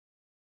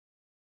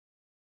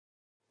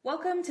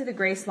Welcome to the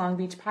Grace Long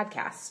Beach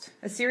podcast,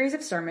 a series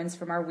of sermons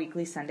from our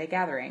weekly Sunday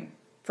gathering.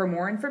 For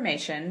more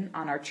information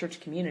on our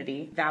church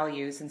community,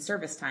 values, and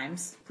service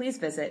times, please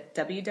visit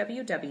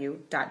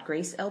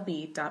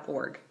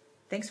www.gracelb.org.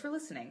 Thanks for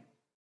listening.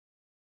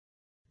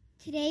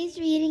 Today's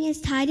reading is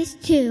Titus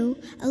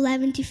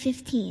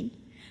 2:11-15.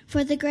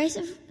 For the grace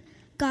of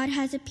God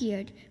has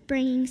appeared,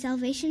 bringing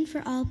salvation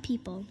for all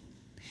people,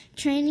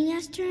 training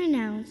us to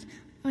renounce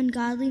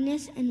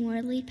ungodliness and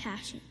worldly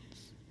passions,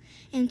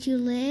 and to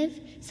live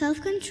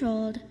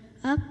self-controlled,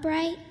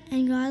 upright,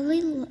 and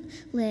godly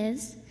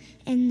lives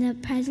in the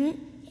present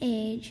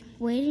age,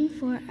 waiting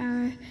for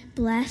our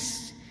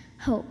blessed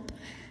hope,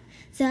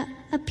 the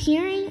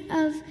appearing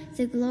of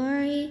the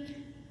glory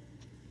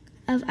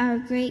of our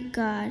great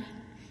God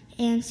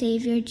and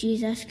Savior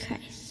Jesus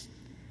Christ,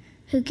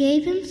 who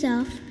gave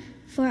himself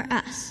for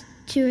us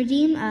to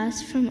redeem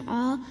us from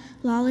all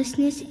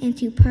lawlessness and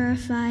to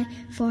purify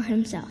for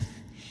himself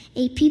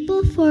a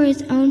people for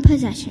his own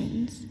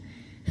possessions,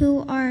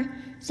 who are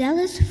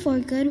zealous for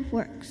good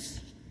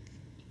works.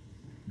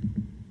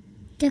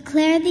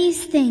 Declare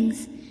these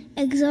things,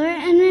 exhort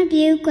and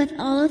rebuke with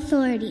all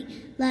authority.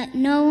 Let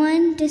no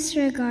one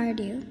disregard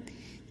you.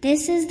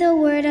 This is the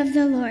word of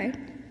the Lord.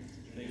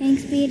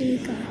 Thanks be to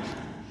God.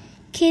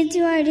 Kids,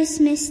 you are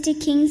dismissed to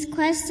King's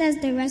Quest as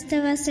the rest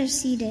of us are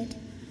seated.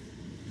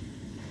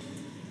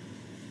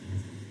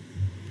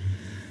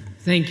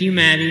 Thank you,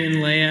 Maddie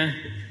and Leah,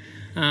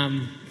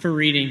 for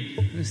reading.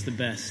 That's the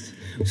best.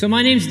 So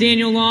my name's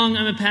Daniel Long.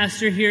 I'm a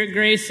pastor here at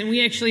Grace, and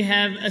we actually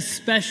have a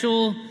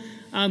special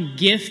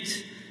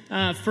gift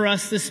for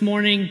us this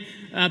morning.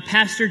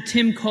 Pastor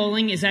Tim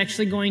Colling is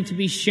actually going to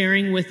be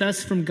sharing with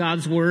us from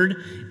God's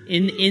Word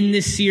in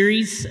this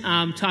series,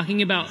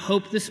 talking about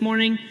hope this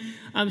morning.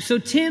 So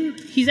Tim,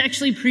 he's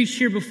actually preached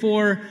here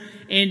before,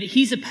 and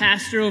he's a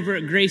pastor over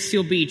at Grace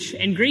Seal Beach.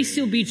 And Grace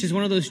Seal Beach is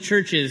one of those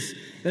churches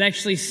that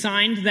actually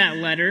signed that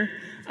letter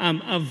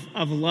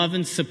of love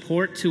and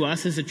support to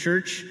us as a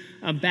church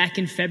back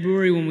in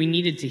February when we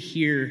needed to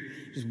hear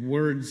just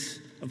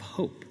words of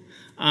hope.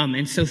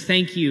 And so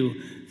thank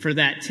you for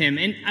that, Tim.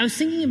 And I was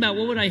thinking about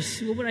what would I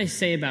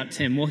say about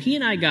Tim? Well, he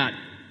and I got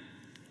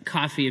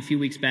coffee a few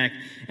weeks back,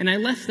 and I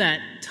left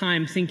that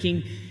time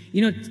thinking,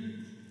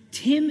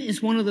 Tim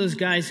is one of those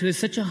guys who has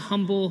such a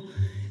humble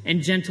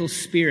and gentle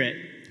spirit.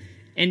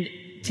 And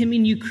Tim,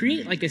 you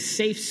create like a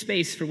safe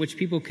space for which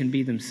people can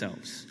be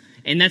themselves.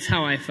 And that's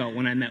how I felt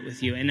when I met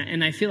with you.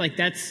 And I feel like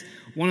that's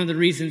one of the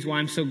reasons why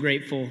I'm so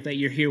grateful that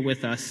you're here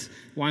with us,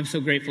 why I'm so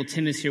grateful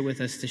Tim is here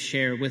with us to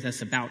share with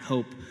us about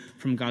hope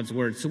from God's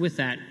Word. So with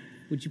that,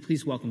 would you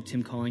please welcome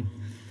Tim Colling?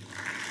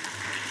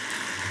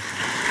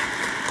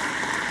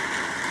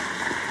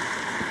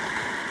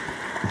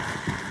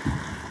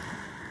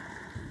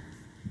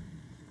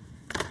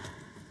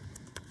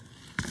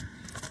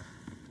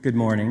 Good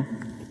morning.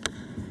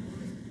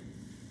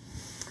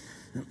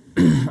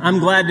 I'm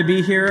glad to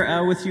be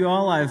here with you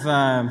all.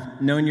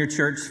 I've known your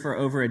church for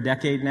over a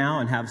decade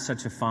now and have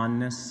such a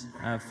fondness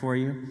for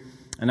you.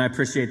 And I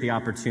appreciate the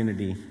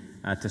opportunity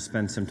to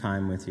spend some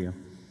time with you.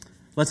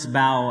 Let's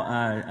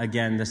bow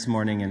again this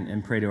morning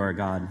and pray to our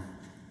God.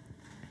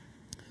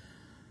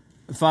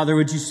 Father,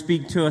 would you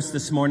speak to us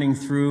this morning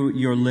through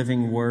your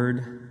living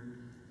word?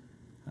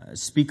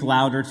 Speak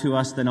louder to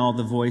us than all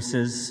the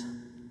voices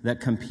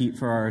that compete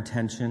for our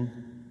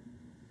attention.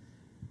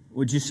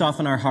 Would you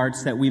soften our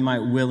hearts that we might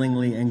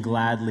willingly and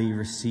gladly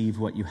receive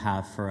what you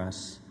have for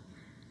us?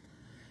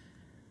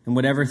 And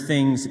whatever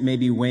things may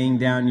be weighing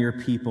down your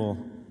people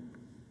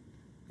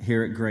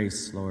here at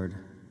Grace, Lord,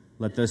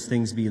 let those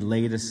things be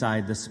laid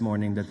aside this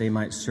morning that they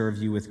might serve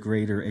you with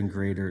greater and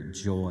greater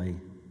joy.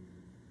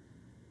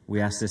 We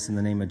ask this in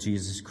the name of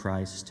Jesus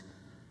Christ,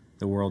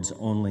 the world's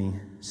only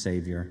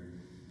Savior.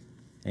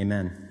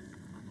 Amen.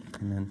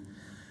 Amen.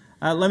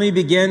 Let me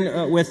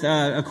begin with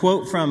a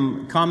quote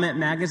from Comment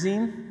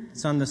Magazine.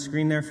 It's on the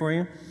screen there for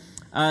you.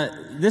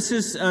 This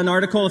is an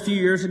article a few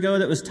years ago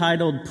that was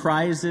titled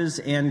Prizes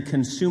and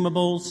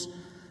Consumables,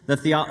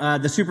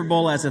 the Super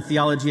Bowl as a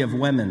Theology of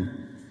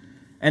Women.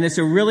 And it's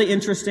a really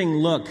interesting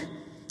look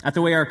at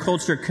the way our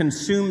culture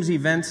consumes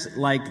events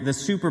like the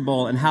Super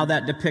Bowl and how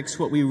that depicts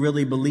what we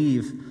really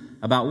believe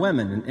about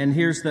women. And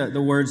here's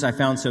the words I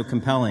found so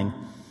compelling.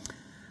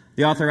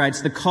 The author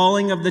writes, "The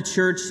calling of the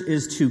church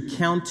is to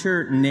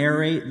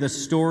counter-narrate the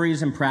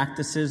stories and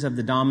practices of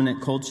the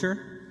dominant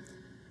culture.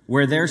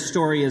 Where their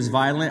story is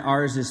violent,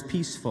 ours is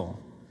peaceful.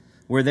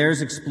 Where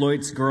theirs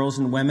exploits girls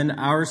and women,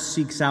 ours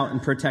seeks out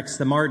and protects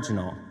the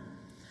marginal.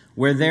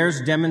 Where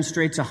theirs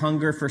demonstrates a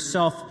hunger for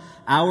self,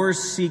 ours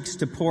seeks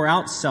to pour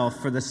out self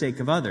for the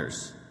sake of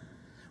others.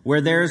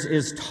 Where theirs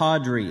is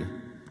tawdry,"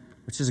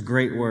 which is a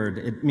great word.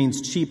 It means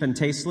cheap and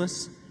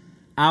tasteless.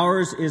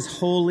 "Ours is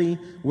holy.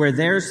 Where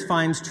theirs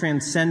finds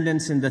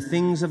transcendence in the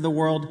things of the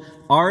world,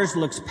 ours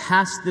looks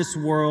past this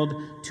world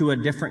to a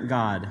different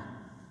God."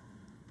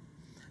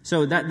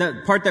 So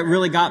that part that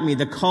really got me,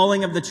 the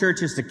calling of the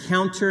church is to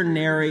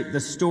counter-narrate the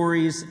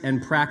stories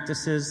and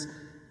practices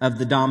of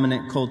the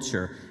dominant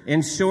culture.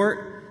 In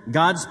short,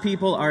 God's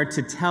people are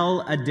to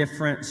tell a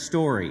different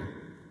story.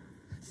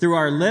 through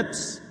our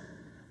lips,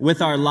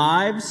 with our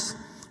lives.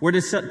 We're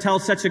to tell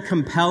such a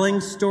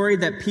compelling story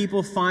that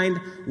people find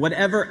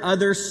whatever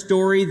other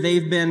story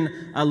they've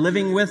been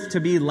living with to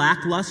be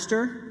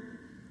lackluster,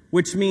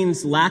 which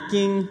means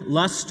lacking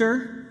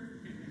luster,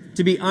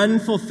 to be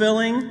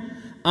unfulfilling,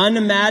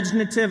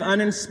 unimaginative,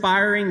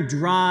 uninspiring,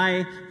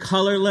 dry,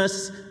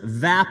 colorless,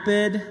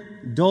 vapid,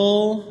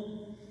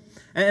 dull.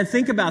 And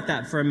think about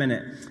that for a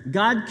minute.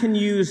 God can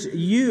use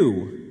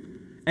you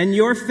and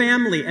your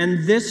family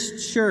and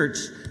this church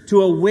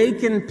to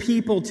awaken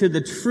people to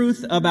the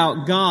truth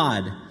about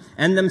God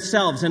and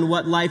themselves and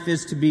what life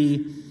is to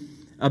be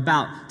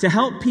about. To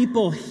help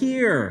people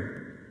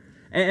hear,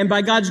 and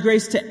by God's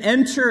grace, to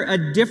enter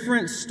a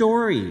different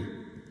story,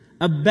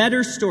 a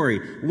better story,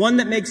 one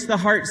that makes the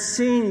heart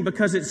sing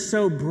because it's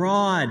so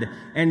broad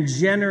and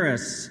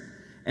generous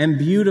and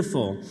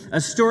beautiful.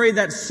 A story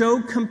that's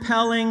so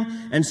compelling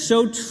and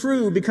so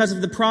true because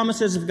of the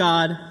promises of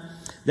God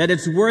that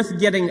it's worth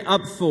getting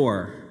up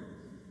for.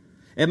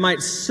 It might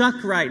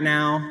suck right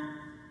now,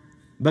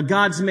 but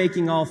God's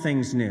making all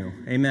things new.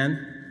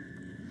 Amen?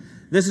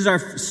 This is our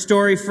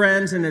story,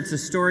 friends, and it's a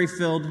story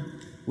filled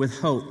with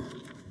hope.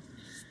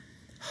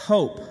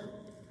 Hope.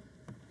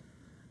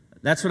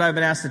 That's what I've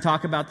been asked to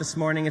talk about this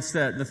morning. It's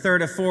the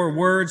third of 4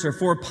 words or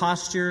 4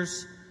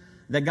 postures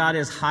that God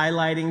is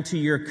highlighting to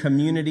your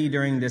community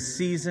during this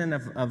season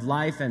of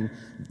life and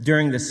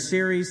during this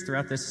series,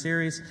 throughout this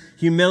series.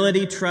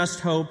 Humility, trust,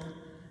 hope,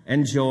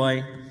 and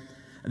joy.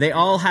 They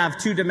all have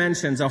 2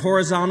 dimensions, a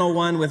horizontal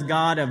one with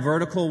God, a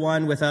vertical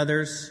one with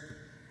others.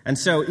 And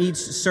so each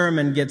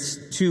sermon gets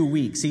 2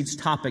 weeks. Each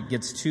topic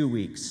gets 2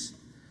 weeks.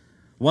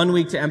 1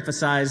 week to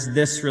emphasize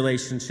this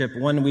relationship,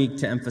 1 week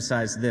to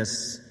emphasize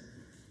this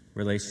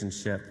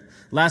relationship.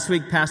 Last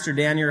week, Pastor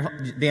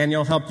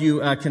Daniel helped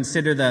you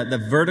consider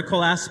the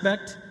vertical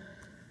aspect,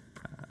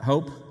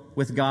 hope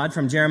with God,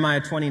 from Jeremiah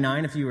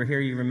 29. If you were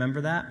here, you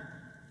remember that.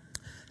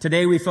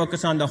 Today, we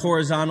focus on the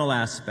horizontal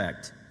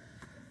aspect,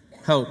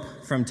 hope,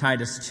 from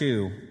Titus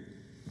 2.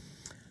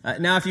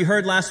 Now, if you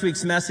heard last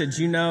week's message,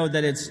 you know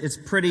that it's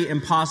pretty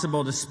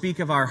impossible to speak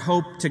of our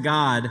hope to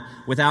God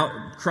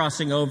without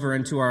crossing over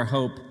into our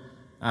hope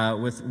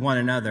with one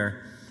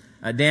another.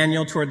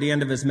 Daniel, toward the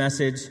end of his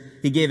message,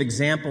 he gave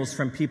examples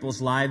from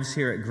people's lives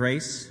here at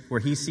Grace where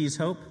he sees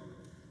hope.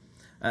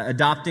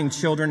 Adopting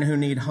children who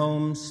need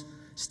homes,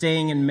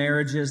 staying in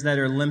marriages that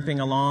are limping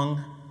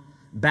along,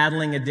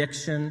 battling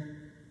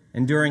addiction,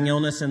 enduring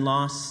illness and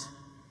loss.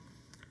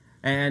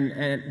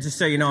 And just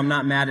so you know, I'm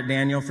not mad at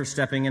Daniel for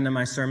stepping into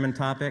my sermon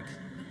topic.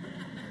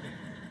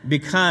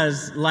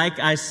 Because, like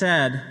I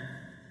said,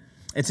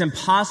 it's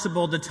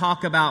impossible to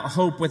talk about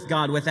hope with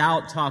God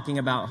without talking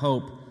about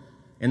hope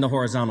in the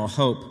horizontal,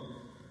 hope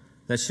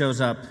that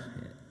shows up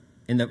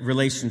in the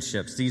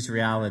relationships, these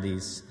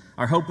realities.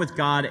 Our hope with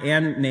God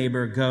and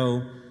neighbor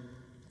go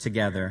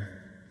together.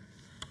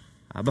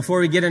 Before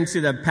we get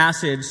into the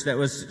passage that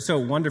was so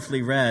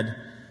wonderfully read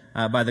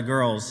by the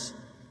girls,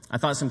 I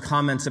thought some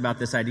comments about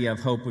this idea of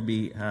hope would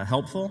be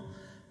helpful.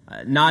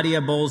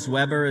 Nadia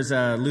Bowles-Weber is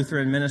a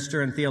Lutheran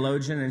minister and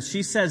theologian, and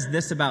she says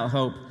this about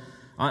hope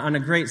on a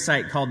great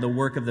site called The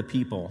Work of the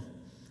People.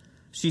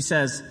 She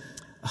says,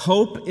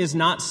 hope is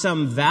not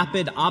some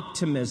vapid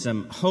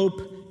optimism.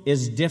 Hope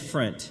is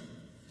different.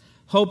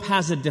 Hope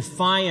has a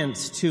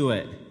defiance to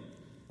it,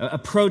 a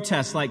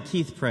protest like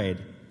Keith prayed.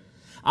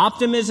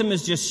 Optimism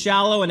is just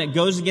shallow and it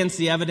goes against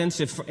the evidence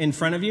in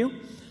front of you.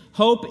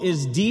 Hope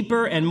is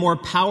deeper and more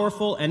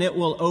powerful, and it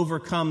will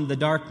overcome the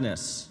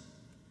darkness.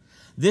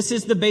 This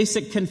is the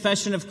basic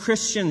confession of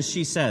Christians,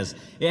 she says.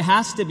 It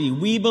has to be.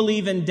 We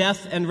believe in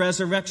death and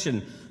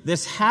resurrection.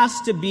 This has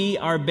to be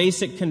our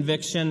basic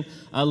conviction.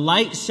 A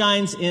light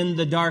shines in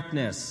the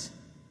darkness.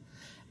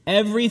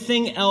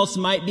 Everything else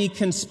might be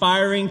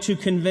conspiring to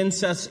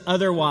convince us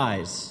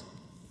otherwise.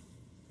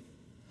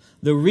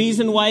 The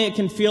reason why it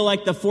can feel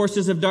like the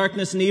forces of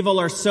darkness and evil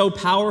are so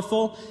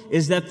powerful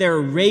is that they're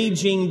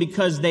raging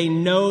because they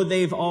know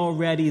they've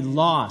already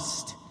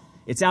lost.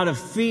 It's out of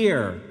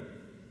fear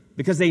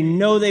because they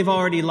know they've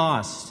already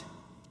lost.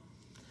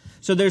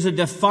 So there's a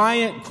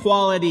defiant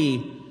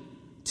quality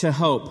to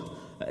hope.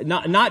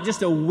 Not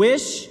just a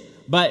wish,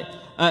 but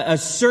a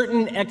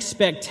certain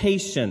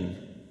expectation.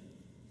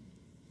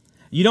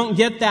 You don't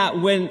get that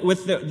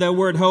with the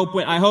word hope.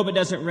 I hope it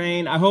doesn't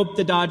rain. I hope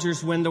the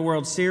Dodgers win the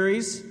World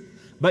Series.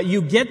 But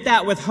you get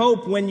that with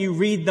hope when you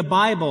read the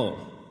Bible.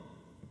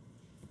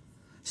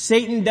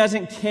 Satan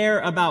doesn't care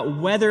about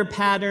weather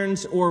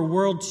patterns or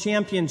world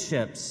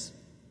championships,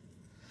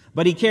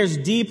 but he cares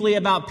deeply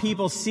about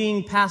people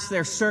seeing past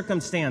their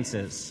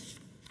circumstances.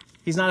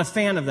 He's not a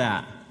fan of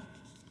that.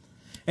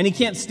 And he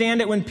can't stand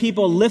it when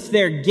people lift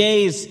their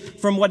gaze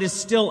from what is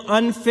still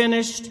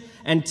unfinished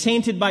and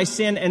tainted by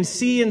sin and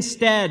see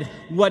instead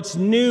what's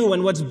new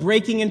and what's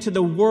breaking into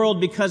the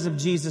world because of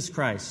Jesus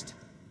Christ.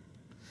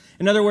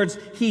 In other words,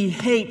 he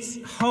hates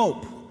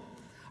hope.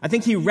 I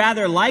think he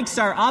rather likes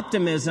our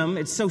optimism.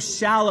 It's so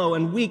shallow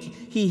and weak.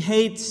 He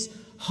hates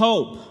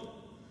hope.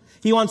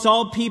 He wants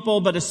all people,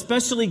 but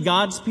especially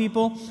God's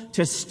people,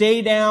 to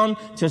stay down,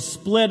 to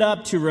split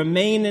up, to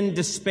remain in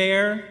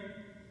despair.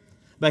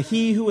 But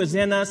he who is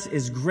in us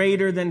is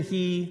greater than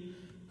he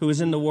who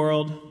is in the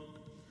world.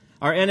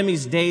 Our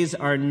enemy's days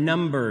are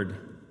numbered.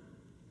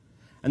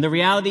 And the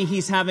reality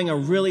he's having a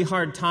really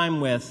hard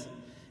time with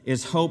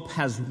is hope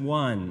has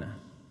won.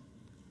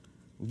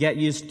 Get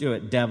used to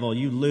it, devil.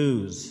 You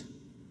lose.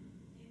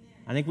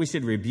 I think we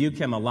should rebuke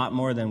him a lot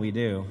more than we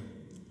do.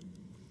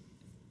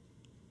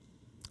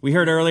 We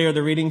heard earlier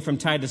the reading from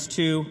Titus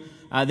 2.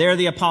 There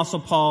the Apostle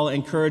Paul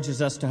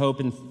encourages us to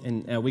hope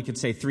in we could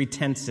say 3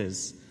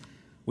 tenses.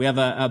 We have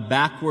a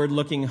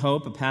backward-looking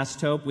hope, a past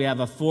hope. We have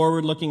a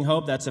forward-looking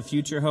hope. That's a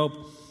future hope.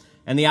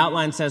 And the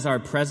outline says our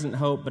present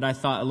hope, but I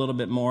thought a little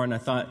bit more, and I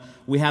thought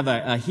we have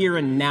a here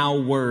and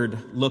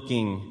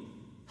now-word-looking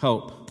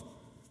hope.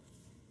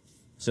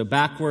 So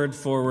backward,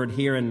 forward,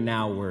 here and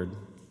now-word.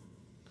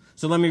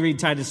 So let me read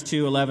Titus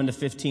 2, 11 to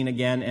 15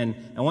 again, and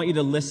I want you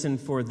to listen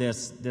for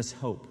this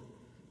hope.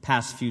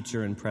 Past,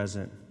 future, and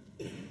present.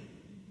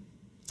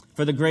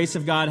 For the grace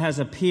of God has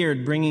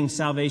appeared, bringing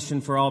salvation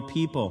for all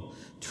people,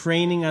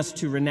 training us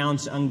to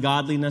renounce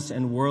ungodliness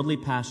and worldly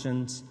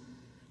passions,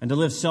 and to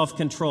live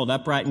self-controlled,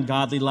 upright, and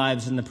godly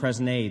lives in the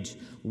present age,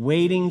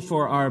 waiting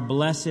for our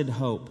blessed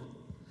hope,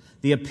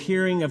 the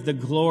appearing of the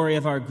glory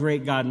of our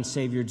great God and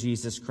Savior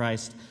Jesus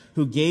Christ,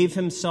 who gave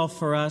himself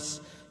for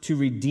us to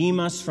redeem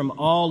us from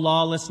all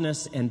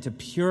lawlessness and to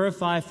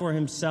purify for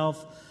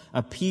himself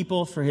a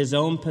people for his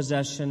own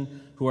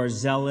possession who are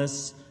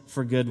zealous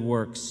for good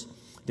works.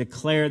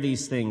 Declare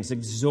these things,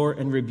 exhort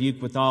and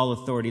rebuke with all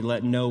authority.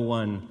 Let no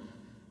one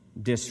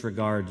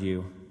disregard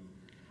you.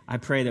 I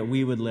pray that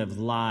we would live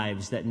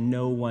lives that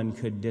no one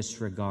could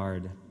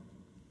disregard.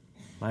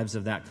 Lives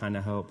of that kind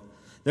of hope.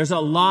 There's a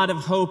lot of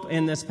hope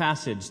in this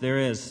passage. There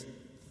is.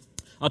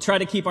 I'll try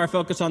to keep our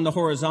focus on the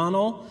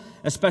horizontal,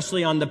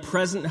 especially on the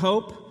present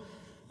hope.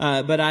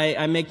 But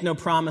I make no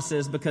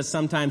promises because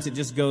sometimes it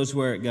just goes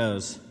where it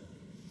goes.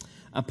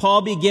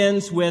 Paul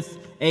begins with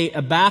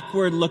a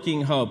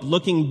backward-looking hope,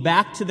 looking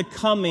back to the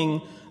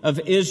coming of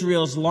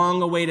Israel's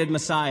long-awaited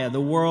Messiah, the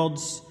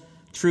world's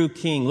true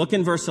king. Look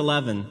in verse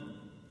 11.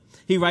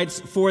 He writes,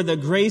 "For the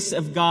grace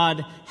of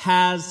God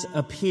has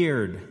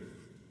appeared."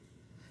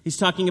 He's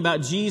talking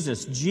about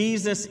Jesus.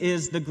 Jesus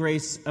is the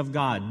grace of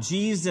God.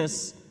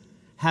 Jesus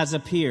has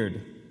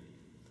appeared.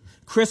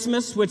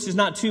 Christmas, which is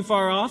not too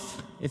far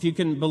off, if you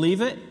can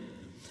believe it,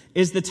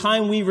 is the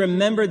time we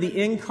remember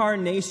the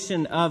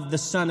incarnation of the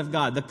Son of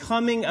God, the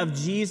coming of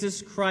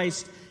Jesus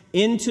Christ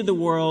into the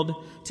world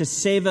to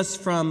save us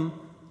from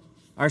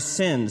our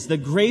sins. The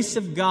grace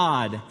of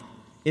God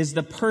is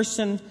the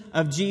person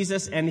of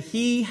Jesus, and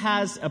he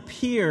has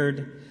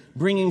appeared,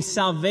 bringing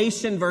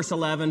salvation, verse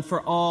 11,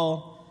 for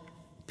all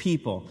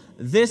people.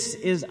 This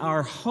is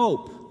our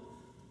hope.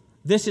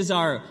 This is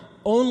our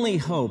only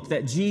hope,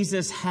 that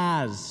Jesus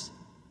has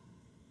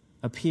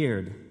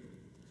appeared.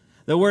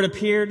 The word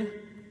appeared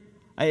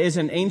is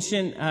an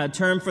ancient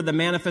term for the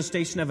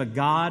manifestation of a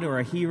god or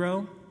a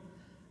hero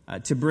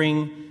to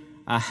bring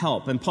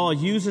help. And Paul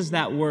uses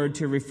that word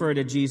to refer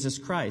to Jesus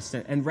Christ.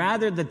 And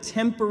rather the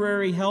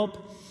temporary help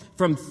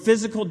from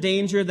physical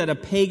danger that a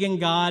pagan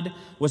god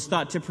was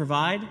thought to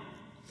provide,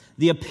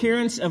 the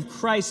appearance of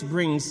Christ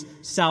brings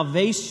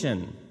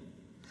salvation,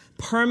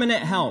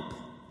 permanent help,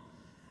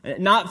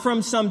 not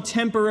from some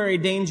temporary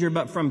danger,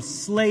 but from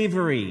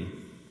slavery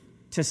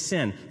to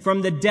sin,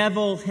 from the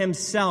devil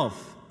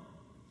himself,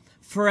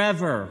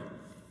 forever.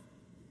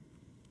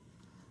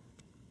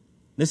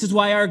 This is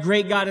why our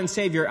great God and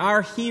Savior,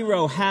 our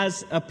hero,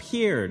 has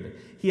appeared.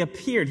 He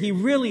appeared. He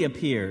really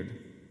appeared.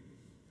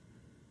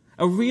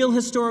 A real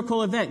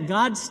historical event.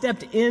 God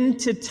stepped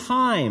into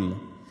time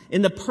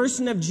in the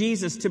person of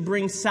Jesus to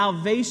bring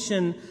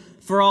salvation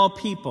for all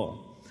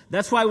people.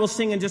 That's why we'll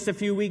sing in just a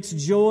few weeks,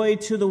 "Joy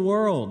to the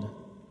World."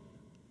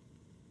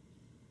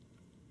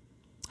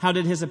 How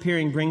did his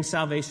appearing bring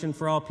salvation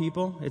for all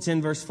people? It's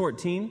in verse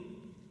 14.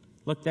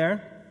 Look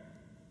there.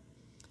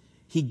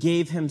 He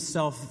gave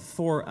himself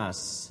for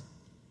us.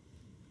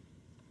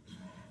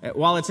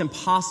 While it's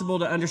impossible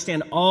to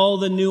understand all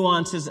the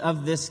nuances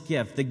of this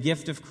gift, the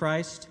gift of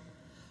Christ,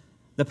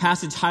 the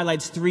passage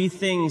highlights 3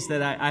 things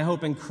that I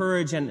hope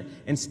encourage and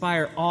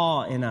inspire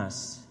awe in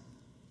us.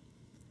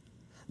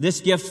 This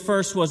gift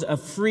first was a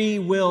free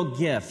will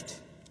gift.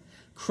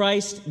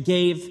 Christ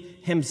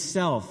gave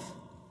himself.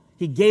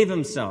 He gave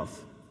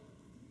himself.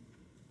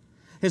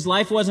 His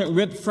life wasn't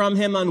ripped from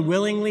him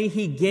unwillingly.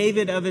 He gave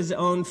it of his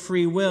own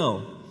free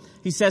will.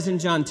 He says in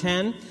John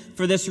 10,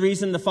 "For this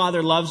reason the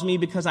Father loves me,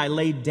 because I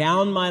laid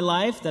down my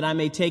life that I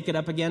may take it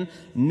up again.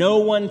 No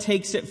one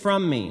takes it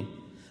from me,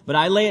 but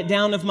I lay it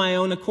down of my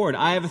own accord.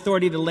 I have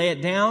authority to lay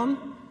it down.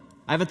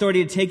 I have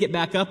authority to take it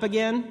back up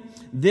again.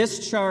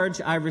 This charge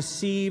I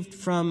received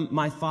from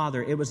my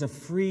Father." It was a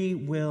free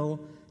will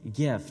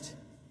gift.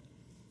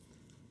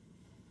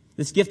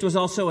 This gift was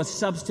also a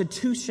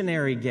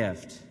substitutionary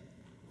gift.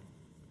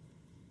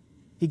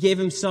 He gave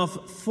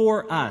himself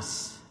for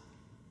us.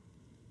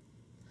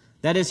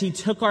 That is, he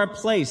took our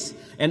place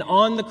and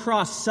on the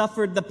cross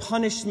suffered the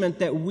punishment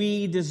that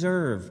we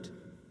deserved.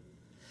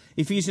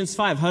 Ephesians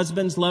 5,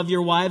 husbands, love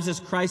your wives as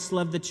Christ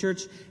loved the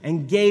church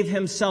and gave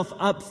himself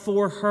up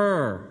for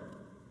her.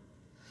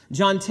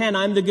 John 10,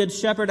 I'm the good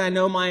shepherd, I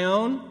know my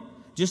own.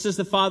 Just as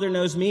the Father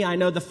knows me, I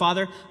know the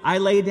Father. I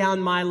lay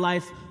down my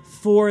life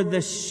for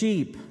the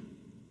sheep.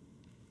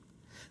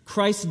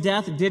 Christ's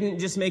death didn't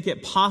just make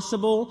it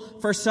possible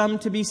for some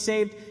to be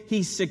saved,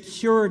 he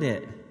secured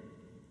it.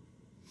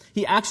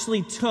 He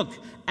actually took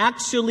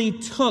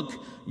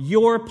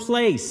your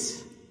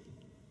place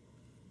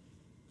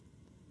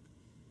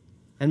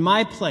and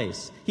my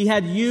place. He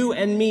had you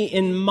and me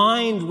in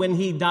mind when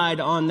he died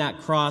on that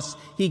cross.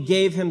 He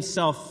gave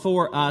himself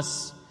for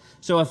us.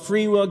 So a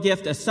free will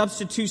gift, a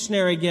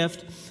substitutionary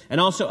gift,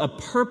 and also a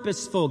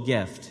purposeful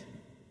gift.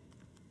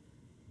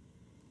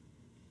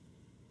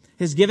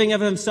 His giving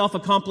of himself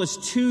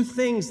accomplished two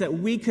things that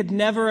we could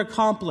never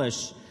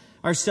accomplish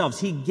ourselves.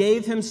 He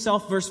gave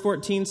himself, verse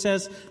 14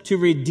 says, to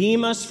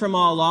redeem us from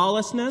all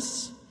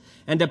lawlessness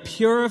and to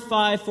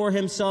purify for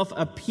himself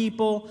a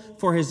people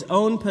for his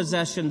own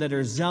possession that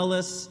are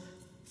zealous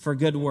for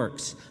good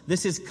works.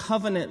 This is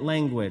covenant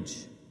language.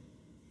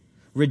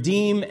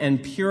 Redeem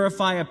and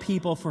purify a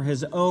people for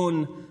his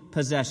own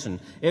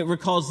possession. It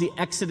recalls the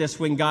Exodus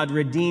when God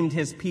redeemed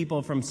his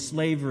people from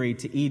slavery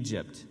to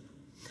Egypt.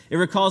 It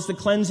recalls the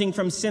cleansing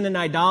from sin and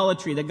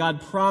idolatry that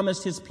God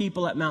promised his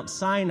people at Mount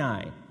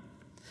Sinai.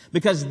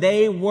 Because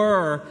they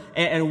were,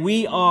 and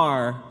we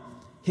are,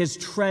 his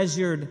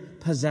treasured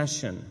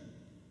possession.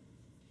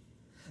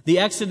 The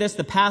Exodus,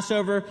 the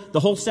Passover, the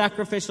whole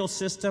sacrificial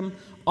system,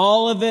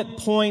 all of it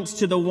points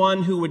to the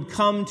one who would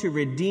come to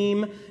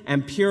redeem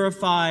and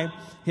purify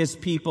his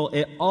people.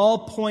 It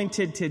all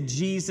pointed to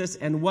Jesus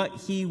and what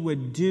he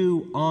would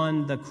do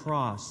on the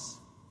cross.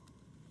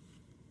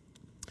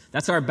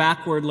 That's our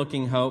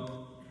backward-looking hope.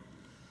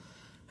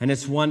 And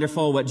it's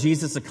wonderful what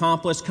Jesus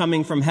accomplished,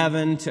 coming from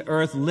heaven to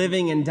earth,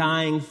 living and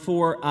dying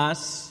for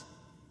us.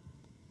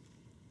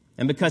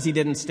 And because he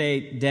didn't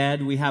stay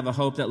dead, we have a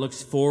hope that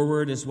looks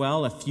forward as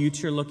well, a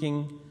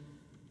future-looking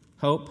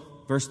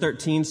hope. Verse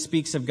 13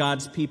 speaks of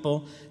God's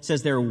people. It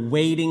says they're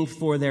waiting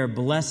for their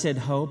blessed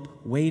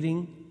hope,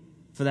 waiting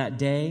for that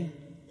day,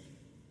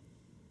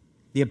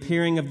 the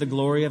appearing of the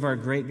glory of our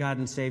great God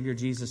and Savior,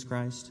 Jesus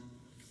Christ.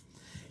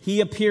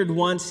 He appeared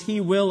once,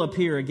 he will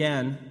appear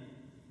again.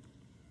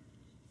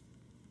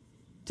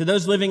 To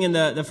those living in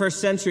the first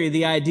century,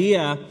 the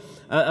idea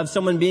of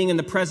someone being in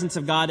the presence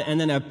of God and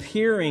then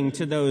appearing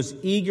to those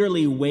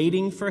eagerly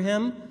waiting for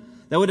him,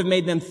 that would have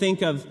made them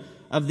think of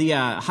the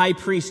high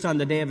priest on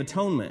the Day of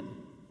Atonement,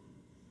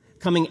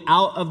 coming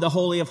out of the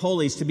Holy of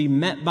Holies to be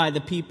met by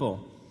the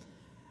people.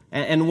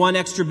 And one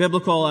extra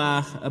biblical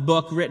a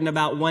book written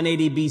about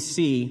 180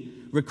 BC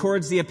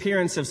records the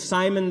appearance of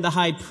Simon the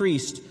high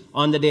priest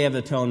on the Day of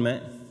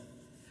Atonement.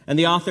 And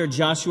the author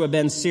Joshua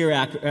ben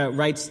Sirach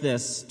writes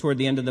this toward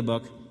the end of the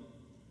book.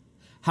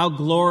 How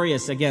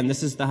glorious, again,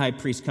 this is the high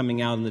priest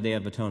coming out on the Day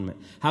of Atonement.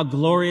 How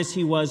glorious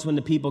he was when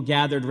the people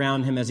gathered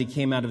round him as he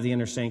came out of the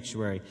inner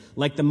sanctuary.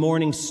 Like the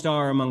morning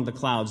star among the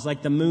clouds,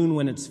 like the moon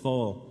when it's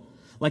full.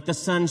 Like the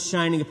sun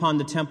shining upon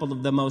the temple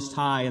of the Most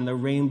High and the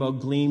rainbow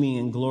gleaming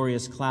in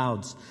glorious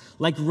clouds.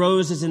 Like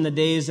roses in the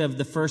days of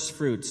the first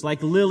fruits.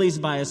 Like lilies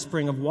by a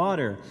spring of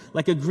water.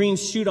 Like a green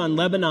shoot on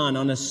Lebanon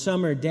on a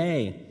summer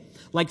day.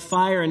 Like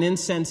fire and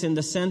incense in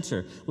the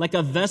center, like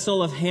a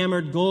vessel of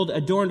hammered gold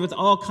adorned with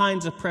all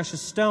kinds of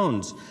precious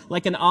stones,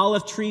 like an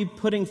olive tree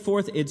putting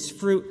forth its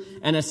fruit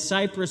and a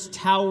cypress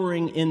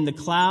towering in the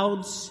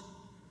clouds.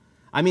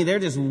 I mean, they're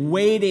just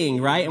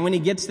waiting, right? And when he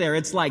gets there,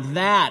 it's like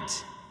that.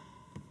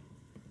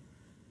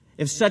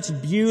 If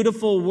such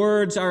beautiful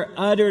words are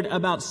uttered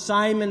about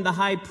Simon the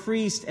high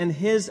priest and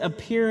his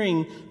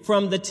appearing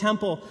from the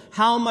temple,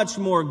 how much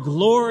more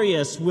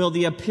glorious will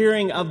the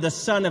appearing of the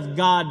Son of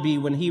God be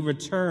when he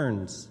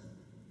returns?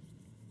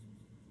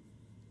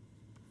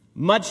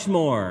 Much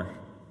more.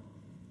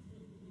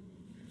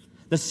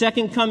 The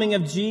second coming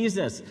of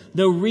Jesus,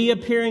 the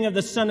reappearing of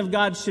the Son of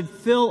God, should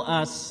fill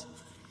us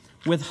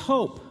with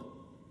hope.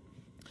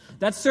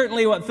 That's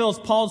certainly what fills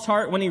Paul's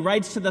heart when he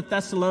writes to the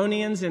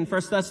Thessalonians in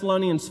 1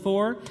 Thessalonians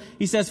 4.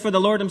 He says, "For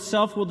the Lord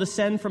himself will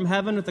descend from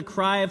heaven with a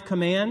cry of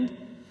command,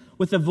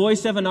 with the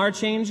voice of an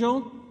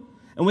archangel,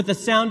 and with the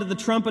sound of the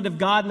trumpet of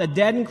God, and the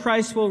dead in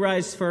Christ will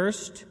rise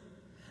first.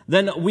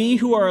 Then we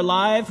who are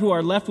alive, who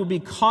are left, will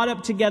be caught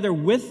up together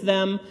with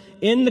them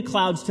in the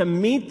clouds to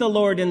meet the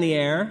Lord in the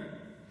air.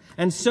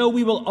 And so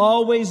we will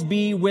always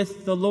be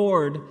with the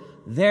Lord.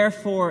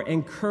 Therefore,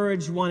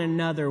 encourage one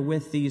another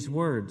with these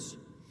words."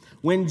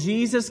 When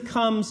Jesus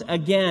comes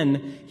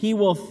again, he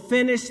will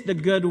finish the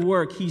good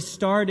work he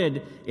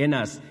started in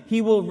us.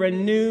 He will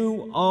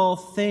renew all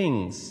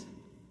things.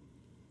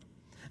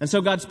 And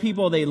so God's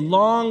people, they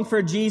long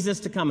for Jesus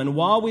to come. And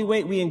while we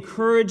wait, we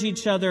encourage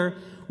each other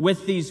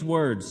with these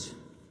words.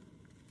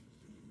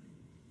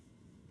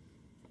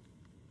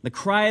 The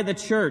cry of the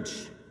church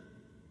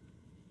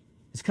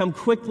is, "Come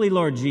quickly,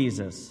 Lord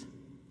Jesus."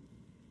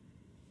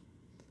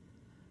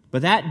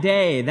 But that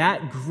day,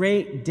 that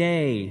great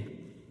day,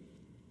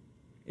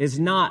 is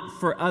not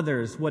for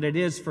others what it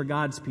is for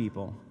God's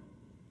people.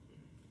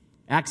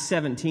 Acts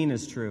 17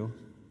 is true.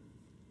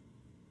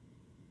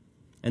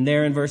 And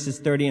there in verses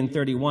 30 and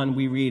 31,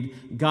 we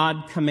read,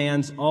 God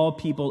commands all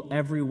people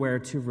everywhere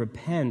to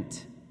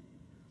repent,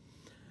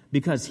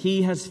 because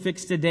he has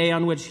fixed a day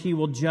on which he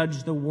will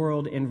judge the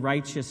world in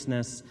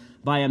righteousness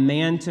by a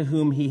man to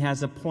whom he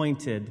has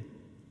appointed.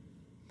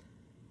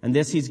 And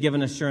this he's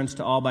given assurance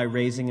to all by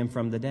raising him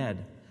from the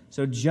dead.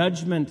 So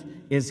judgment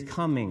is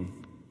coming.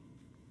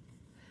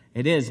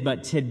 It is,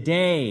 but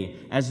today,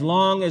 as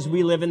long as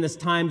we live in this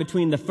time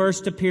between the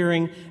first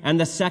appearing and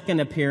the second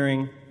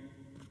appearing,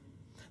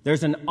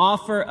 there's an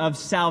offer of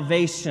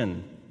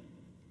salvation.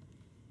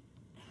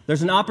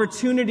 There's an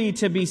opportunity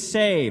to be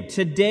saved.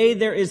 Today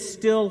there is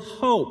still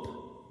hope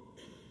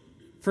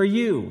for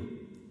you.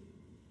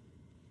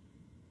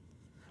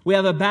 We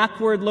have a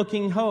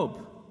backward-looking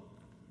hope.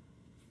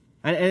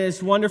 And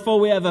it's wonderful.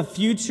 We have a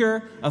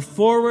future, a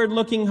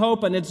forward-looking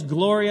hope, and it's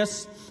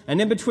glorious. And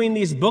in between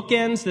these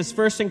bookends, this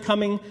first and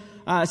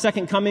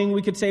second coming,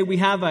 we could say we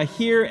have a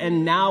here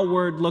and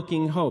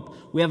now-ward-looking hope.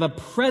 We have a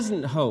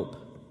present hope.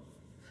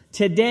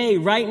 Today,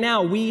 right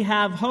now, we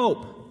have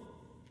hope.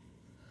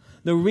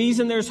 The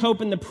reason there's hope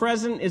in the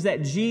present is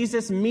that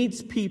Jesus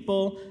meets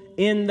people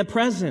in the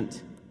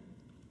present.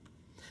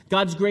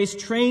 God's grace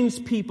trains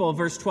people,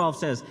 verse 12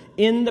 says,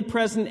 in the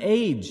present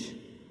age.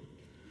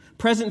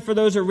 Present for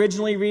those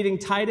originally reading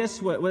Titus,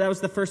 that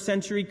was the first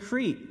century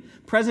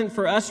Crete. Present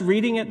for us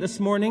reading it this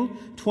morning,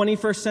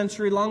 21st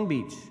century Long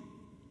Beach.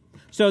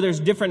 So there's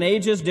different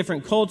ages,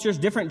 different cultures,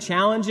 different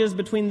challenges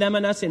between them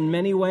and us in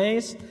many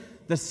ways.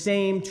 The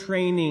same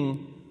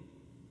training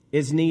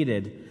is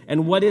needed.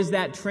 And what is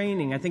that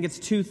training? I think it's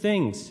two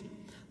things.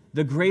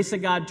 The grace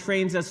of God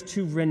trains us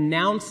to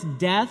renounce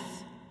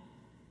death,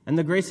 and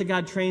the grace of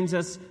God trains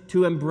us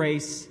to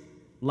embrace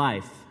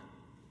life.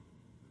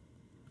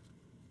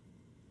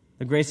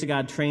 The grace of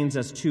God trains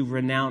us to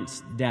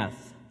renounce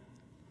death,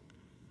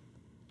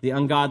 the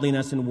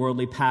ungodliness and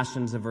worldly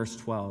passions of verse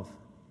 12.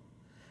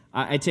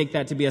 I take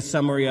that to be a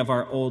summary of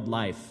our old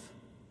life,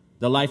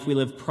 the life we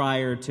lived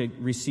prior to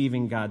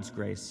receiving God's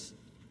grace.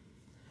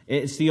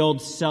 It's the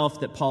old self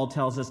that Paul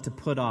tells us to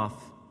put off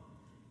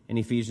in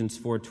Ephesians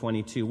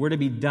 4:22. We're to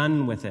be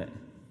done with it.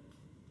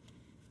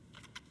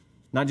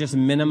 Not just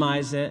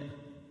minimize it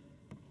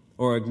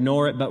or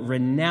ignore it, but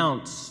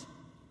renounce,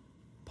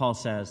 Paul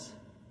says,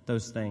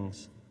 those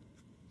things.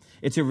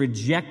 It's a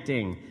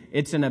rejecting,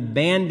 it's an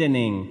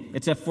abandoning,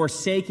 it's a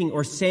forsaking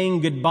or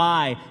saying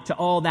goodbye to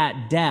all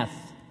that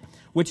death,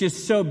 which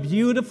is so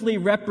beautifully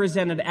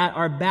represented at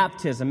our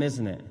baptism,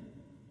 isn't it?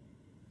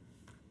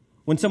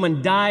 When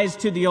someone dies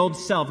to the old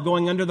self,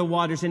 going under the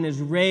waters, and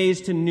is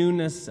raised to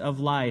newness of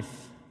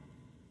life.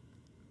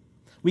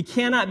 We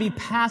cannot be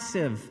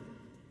passive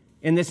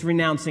in this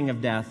renouncing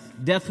of death.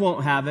 Death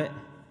won't have it.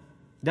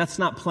 Death's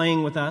not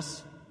playing with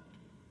us.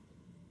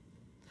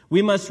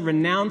 We must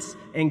renounce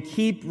and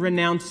keep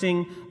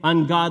renouncing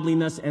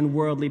ungodliness and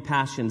worldly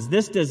passions.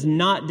 This does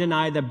not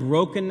deny the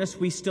brokenness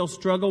we still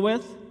struggle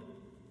with,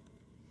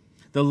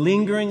 the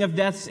lingering of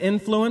death's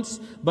influence,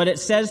 but it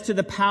says to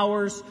the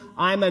powers,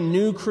 I'm a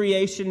new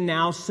creation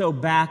now, so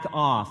back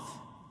off.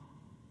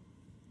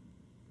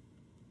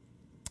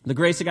 The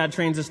grace of God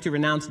trains us to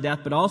renounce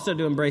death, but also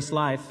to embrace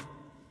life.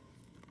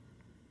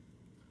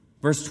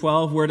 Verse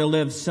 12, we're to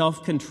live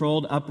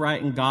self-controlled,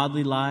 upright, and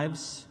godly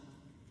lives.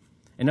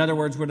 In other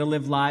words, we're to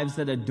live lives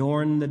that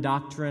adorn the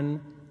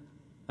doctrine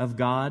of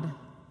God.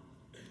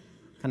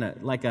 Kind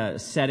of like a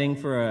setting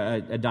for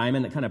a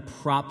diamond that kind of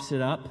props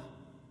it up.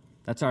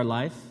 That's our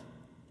life.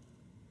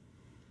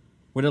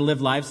 We're to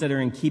live lives that are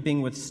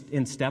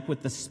in step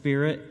with the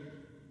Spirit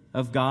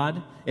of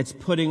God. It's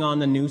putting on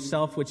the new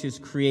self, which is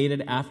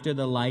created after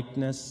the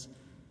likeness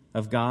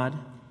of God.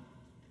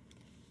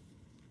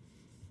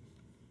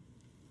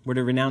 We're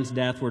to renounce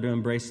death. We're to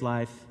embrace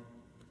life.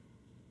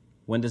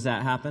 When does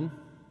that happen?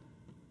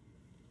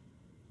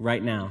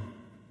 Right now.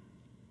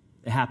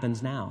 It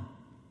happens now,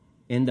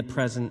 in the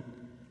present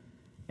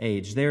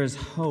age. There is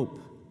hope,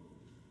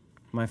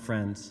 my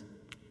friends,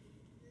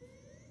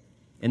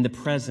 in the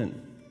present,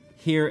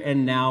 here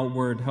and now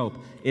word hope.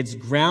 It's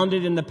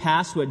grounded in the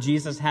past, what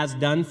Jesus has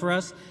done for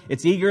us.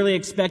 It's eagerly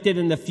expected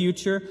in the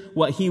future,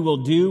 what he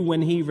will do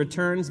when he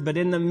returns. But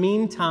in the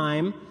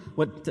meantime,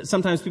 what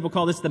sometimes people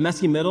call this the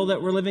messy middle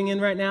that we're living in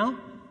right now.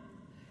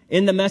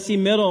 In the messy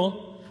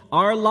middle,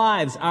 our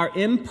lives, our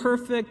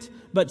imperfect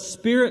but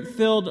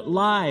Spirit-filled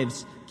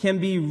lives, can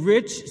be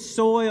rich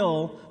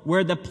soil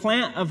where the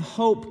plant of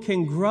hope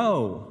can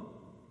grow.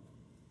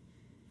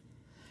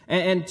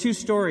 And two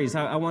stories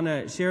I want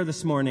to share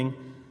this morning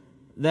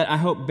that I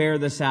hope bear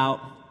this out.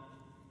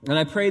 And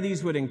I pray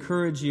these would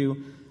encourage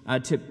you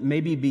to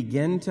maybe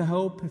begin to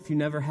hope if you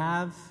never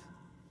have.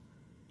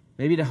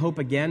 Maybe to hope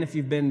again if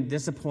you've been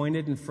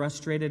disappointed and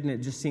frustrated and it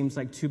just seems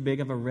like too big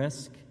of a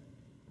risk.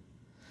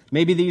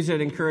 Maybe these would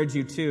encourage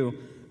you too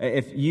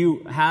if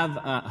you have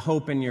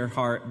hope in your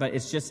heart, but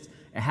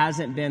it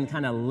hasn't been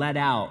kind of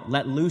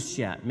let loose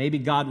yet. Maybe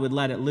God would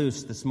let it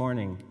loose this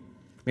morning.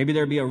 Maybe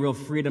there'd be a real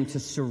freedom to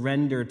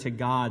surrender to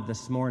God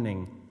this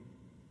morning.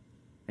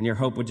 And your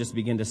hope would just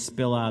begin to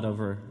spill out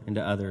over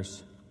into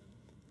others.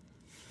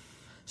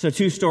 So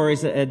 2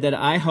 stories that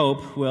I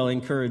hope will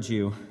encourage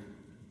you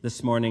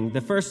this morning.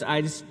 The first,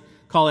 I just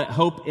call it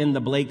Hope in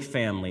the Blake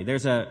Family.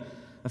 There's a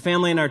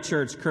family in our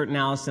church, Kurt and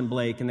Allison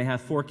Blake, and they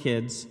have 4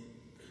 kids.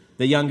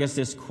 The youngest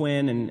is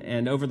Quinn,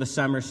 and over the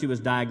summer she was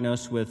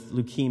diagnosed with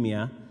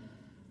leukemia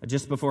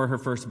just before her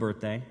first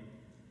birthday.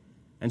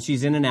 And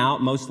she's in and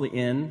out, mostly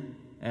in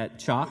at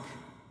CHOC,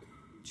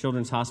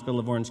 Children's Hospital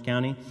of Orange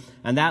County.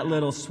 And that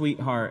little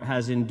sweetheart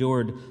has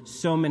endured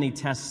so many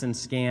tests and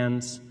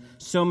scans,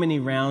 so many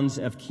rounds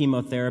of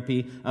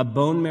chemotherapy. A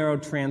bone marrow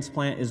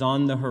transplant is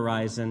on the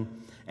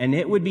horizon. And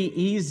it would be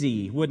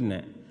easy, wouldn't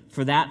it,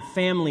 for that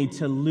family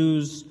to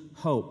lose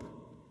hope.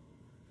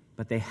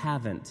 But they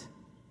haven't.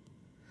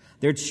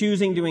 They're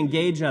choosing to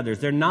engage others.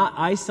 They're not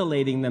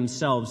isolating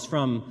themselves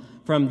from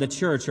the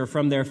church or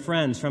from their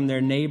friends, from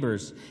their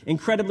neighbors.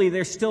 Incredibly,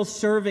 they're still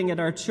serving at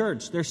our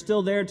church. They're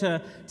still there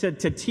to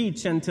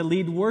teach and to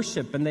lead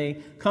worship, and they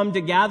come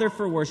to gather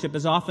for worship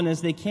as often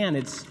as they can.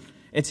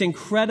 It's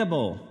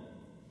incredible.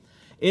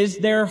 Is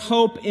there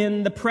hope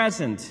in the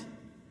present?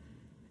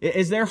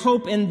 Is there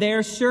hope in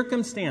their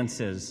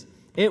circumstances?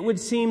 It would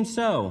seem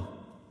so.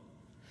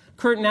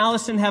 Kurt and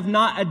Allison have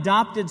not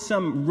adopted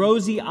some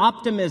rosy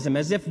optimism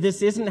as if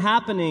this isn't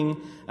happening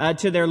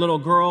to their little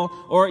girl.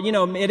 Or,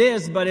 it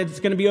is, but it's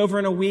going to be over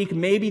in a week,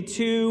 maybe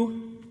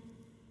 2.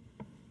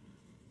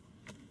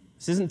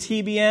 This isn't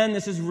TBN,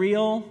 this is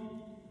real.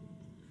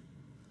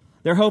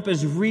 Their hope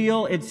is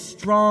real, it's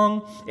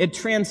strong. It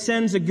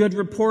transcends a good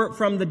report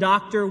from the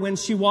doctor when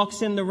she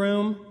walks in the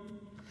room.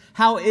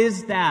 How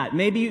is that?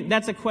 Maybe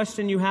that's a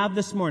question you have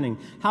this morning.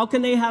 How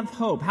can they have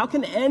hope? How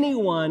can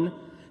anyone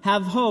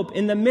have hope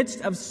in the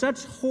midst of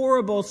such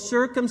horrible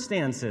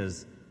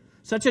circumstances,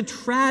 such a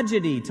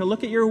tragedy, to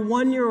look at your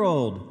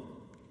 1-year-old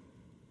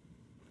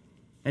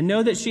and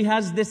know that she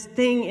has this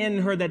thing in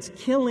her that's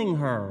killing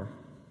her?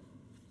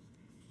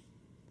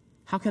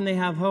 How can they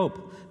have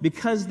hope?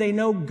 Because they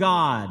know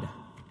God,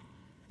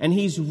 and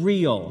He's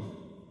real.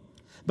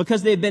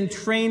 Because they've been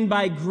trained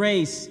by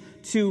grace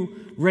to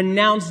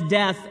renounce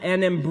death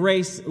and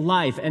embrace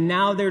life, and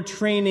now their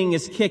training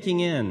is kicking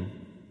in.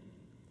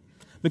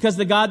 Because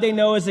the God they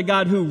know is a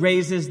God who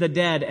raises the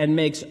dead and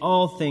makes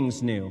all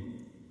things new.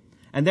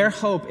 And their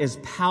hope is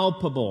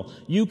palpable.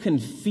 You can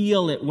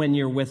feel it when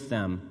you're with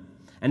them.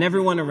 And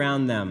everyone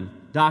around them,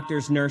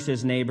 doctors,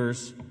 nurses,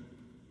 neighbors,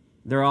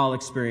 they're all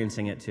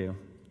experiencing it too.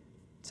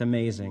 It's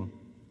amazing.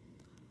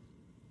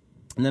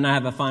 And then I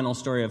have a final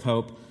story of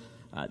hope.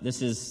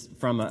 This is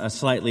from a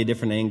slightly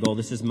different angle.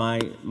 This is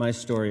my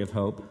story of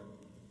hope.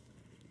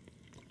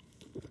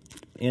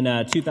 In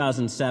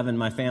 2007,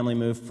 my family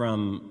moved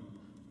from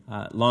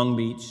Long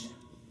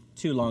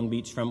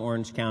Beach from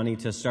Orange County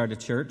to start a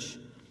church.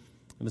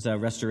 It was a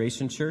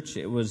restoration church.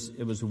 It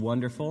was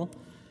wonderful,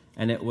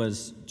 and it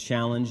was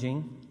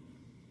challenging.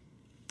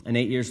 And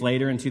 8 years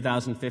later, in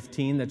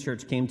 2015, the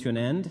church came to an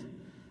end.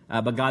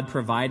 But God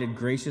provided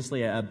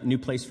graciously a new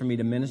place for me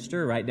to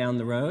minister right down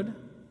the road,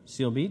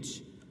 Seal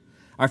Beach.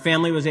 Our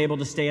family was able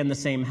to stay in the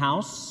same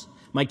house.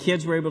 My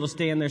kids were able to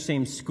stay in their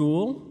same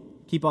school,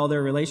 keep all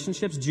their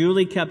relationships.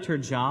 Julie kept her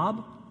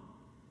job.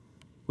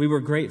 We were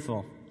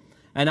grateful.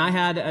 And I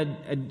had,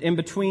 in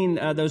between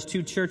those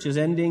 2 churches,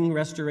 ending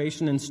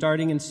restoration and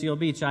starting in Seal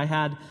Beach, I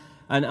had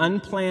an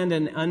unplanned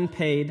and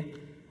unpaid,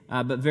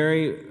 but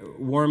very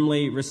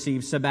warmly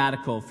received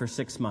sabbatical for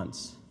 6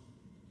 months.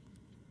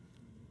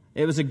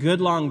 It was a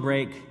good long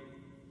break.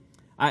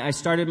 I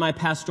started my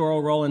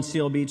pastoral role in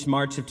Seal Beach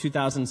March of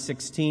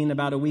 2016.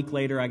 About a week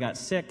later, I got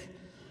sick.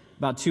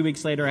 About 2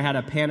 weeks later, I had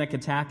a panic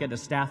attack at a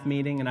staff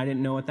meeting, and I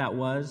didn't know what that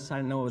was. I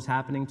didn't know what was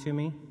happening to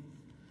me.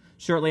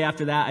 Shortly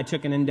after that, I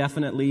took an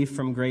indefinite leave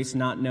from Grace,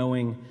 not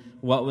knowing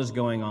what was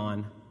going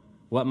on,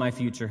 what my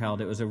future held.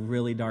 It was a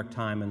really dark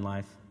time in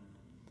life.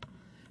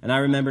 And I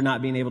remember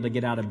not being able to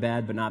get out of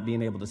bed, but not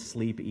being able to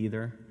sleep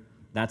either.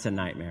 That's a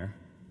nightmare.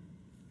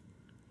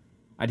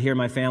 I'd hear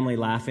my family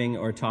laughing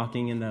or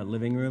talking in the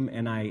living room,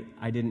 and I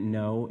didn't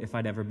know if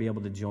I'd ever be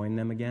able to join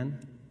them again.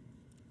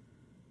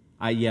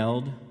 I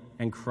yelled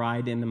and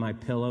cried into my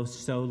pillow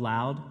so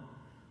loud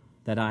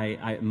that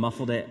I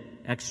muffled it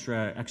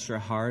extra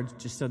hard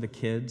just so the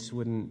kids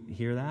wouldn't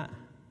hear that.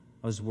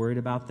 I was worried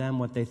about them,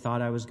 what they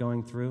thought I was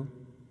going through,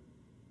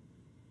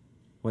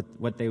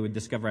 what they would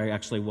discover I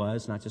actually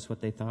was, not just what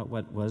they thought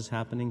what was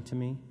happening to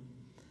me.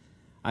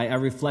 I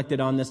reflected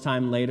on this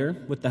time later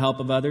with the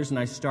help of others, and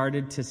I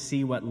started to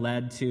see what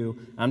led to,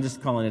 I'm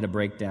just calling it a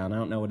breakdown. I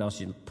don't know what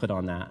else you'd put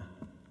on that.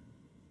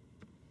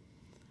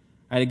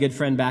 I had a good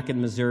friend back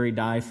in Missouri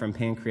die from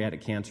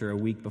pancreatic cancer a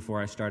week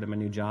before I started my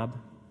new job.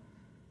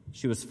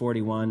 She was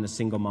 41, a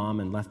single mom,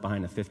 and left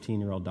behind a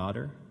 15-year-old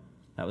daughter.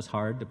 That was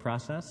hard to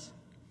process.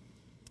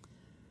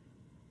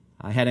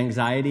 I had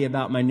anxiety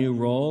about my new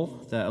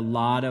role, a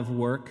lot of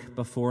work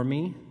before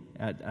me,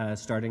 at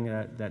starting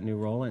that new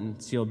role in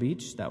Seal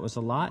Beach. That was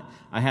a lot.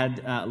 I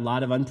had a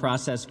lot of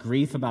unprocessed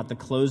grief about the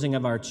closing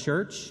of our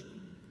church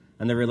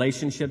and the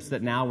relationships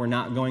that now were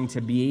not going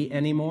to be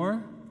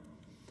anymore.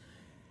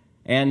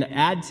 And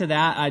add to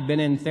that, I'd been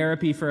in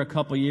therapy for a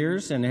couple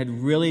years and had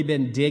really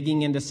been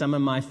digging into some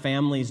of my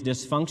family's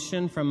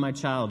dysfunction from my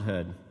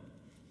childhood.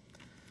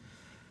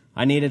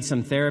 I needed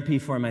some therapy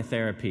for my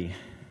therapy,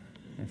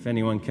 if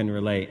anyone can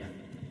relate.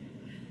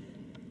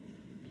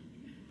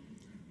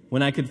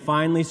 When I could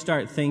finally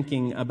start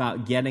thinking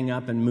about getting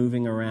up and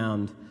moving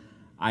around,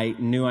 I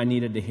knew I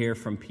needed to hear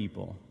from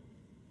people,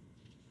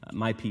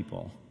 my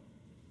people.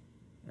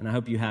 And I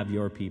hope you have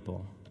your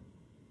people.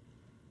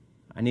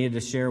 I needed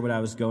to share what I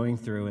was going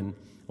through, and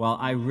while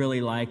I really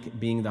like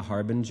being the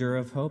harbinger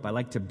of hope, I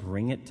like to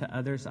bring it to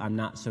others. I'm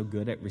not so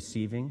good at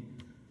receiving,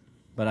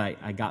 but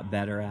I got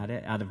better at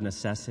it out of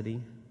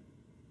necessity.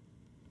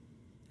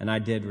 And I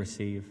did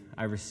receive.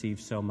 I received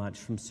so much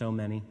from so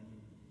many.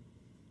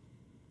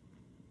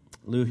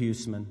 Lou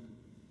Huseman,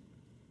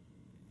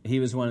 he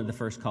was one of the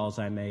first calls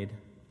I made.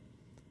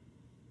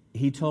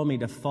 He told me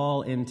to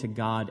fall into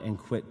God and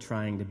quit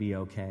trying to be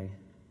okay.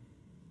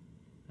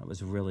 That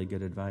was really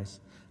good advice.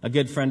 A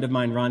good friend of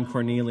mine, Ron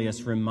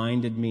Cornelius,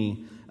 reminded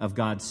me of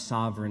God's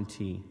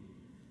sovereignty.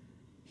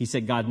 He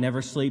said, God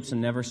never sleeps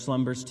and never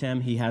slumbers,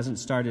 Tim. He hasn't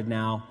started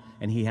now,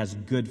 and he has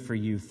good for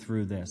you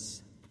through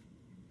this.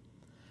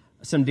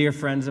 Some dear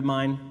friends of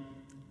mine,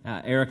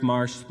 Eric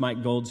Marsh,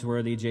 Mike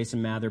Goldsworthy,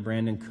 Jason Mather,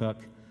 Brandon Cook,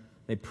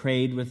 they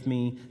prayed with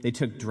me. They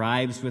took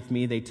drives with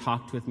me. They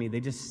talked with me. They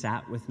just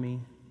sat with me.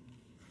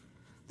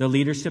 The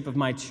leadership of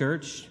my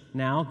church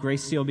now,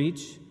 Grace Seal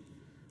Beach,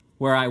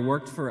 where I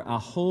worked for a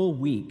whole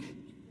week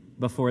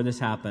before this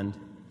happened,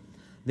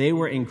 they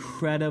were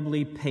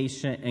incredibly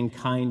patient and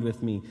kind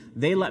with me.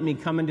 They let me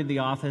come into the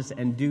office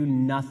and do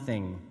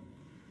nothing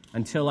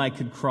until I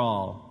could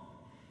crawl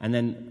and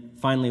then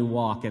finally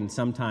walk and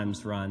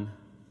sometimes run.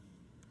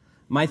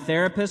 My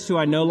therapist, who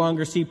I no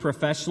longer see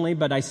professionally,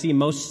 but I see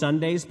most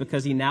Sundays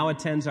because he now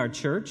attends our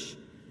church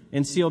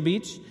in Seal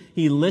Beach,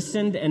 he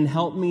listened and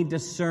helped me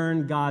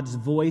discern God's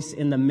voice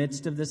in the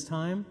midst of this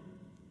time.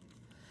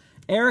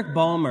 Eric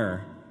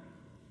Ballmer,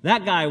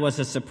 that guy was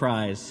a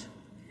surprise.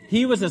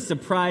 He was a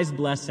surprise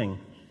blessing.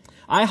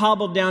 I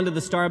hobbled down to the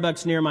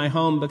Starbucks near my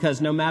home because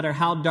no matter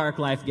how dark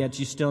life gets,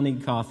 you still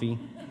need coffee.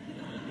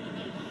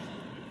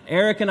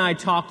 Eric and I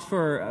talked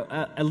for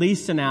at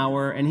least an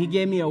hour, and he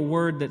gave me a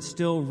word that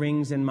still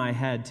rings in my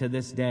head to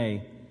this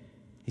day.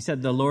 He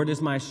said, "The Lord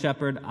is my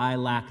shepherd, I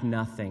lack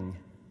nothing."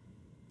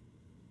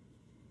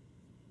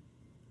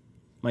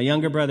 My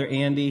younger brother,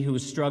 Andy, who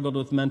struggled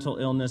with mental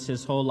illness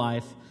his whole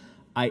life,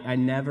 I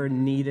never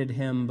needed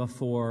him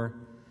before.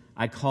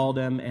 I called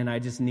him, and I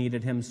just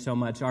needed him so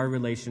much. Our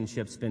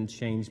relationship's been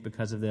changed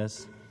because of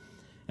this.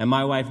 And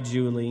my wife,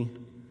 Julie,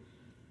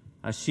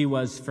 she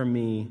was, for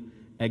me,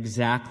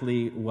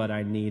 exactly what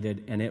I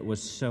needed, and it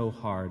was so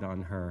hard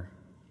on her.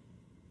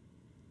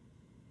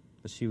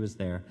 But she was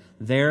there.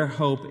 Their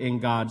hope in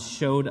God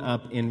showed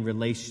up in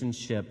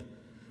relationship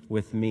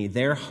with me.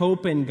 Their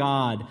hope in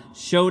God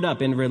showed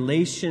up in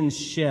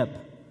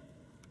relationship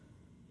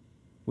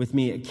with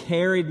me. It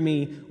carried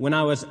me when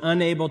I was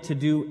unable to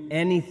do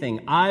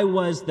anything. I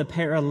was the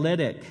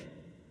paralytic,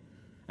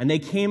 and they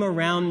came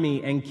around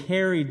me and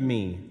carried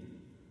me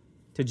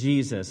to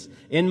Jesus.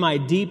 In my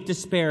deep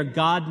despair,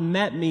 God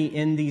met me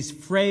in these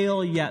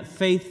frail yet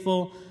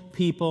faithful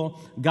people.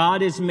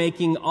 God is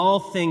making all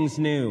things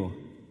new.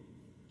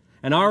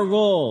 And our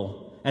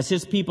role as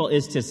His people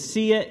is to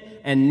see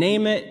it and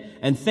name it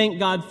and thank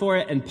God for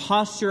it and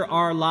posture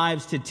our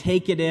lives to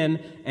take it in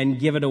and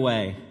give it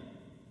away.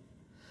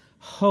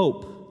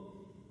 Hope.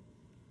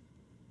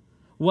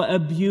 What a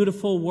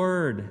beautiful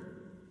word.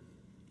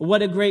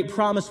 What a great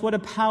promise. What a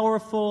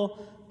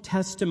powerful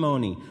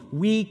testimony.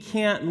 We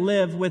can't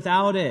live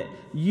without it.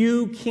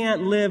 You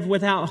can't live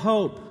without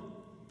hope.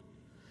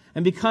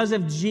 And because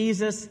of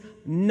Jesus,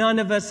 none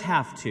of us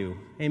have to.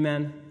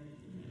 Amen.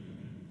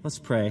 Let's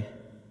pray.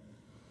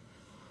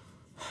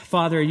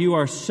 Father, you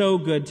are so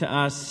good to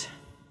us.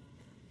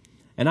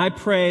 And I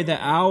pray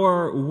that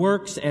our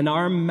works and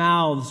our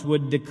mouths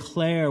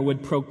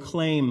would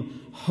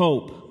proclaim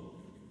hope.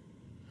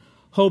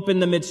 Hope in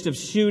the midst of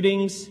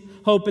shootings.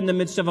 Hope in the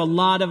midst of a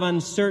lot of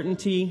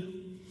uncertainty.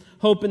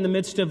 Hope in the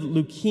midst of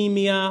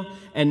leukemia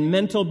and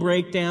mental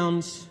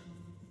breakdowns.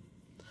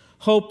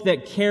 Hope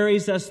that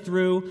carries us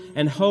through,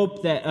 and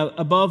hope that,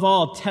 above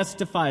all,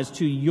 testifies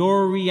to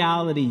your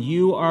reality.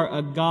 You are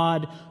a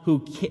God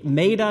who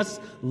made us,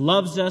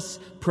 loves us,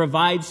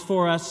 provides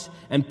for us,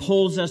 and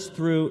pulls us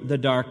through the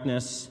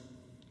darkness.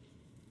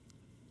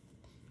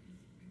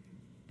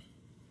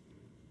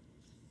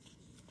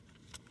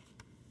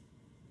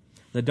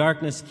 The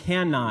darkness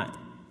cannot,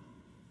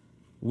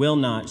 will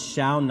not,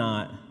 shall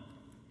not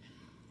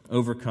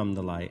overcome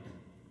the light.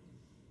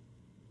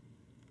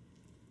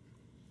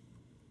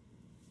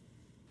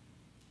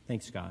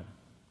 Thanks, God.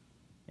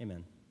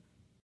 Amen.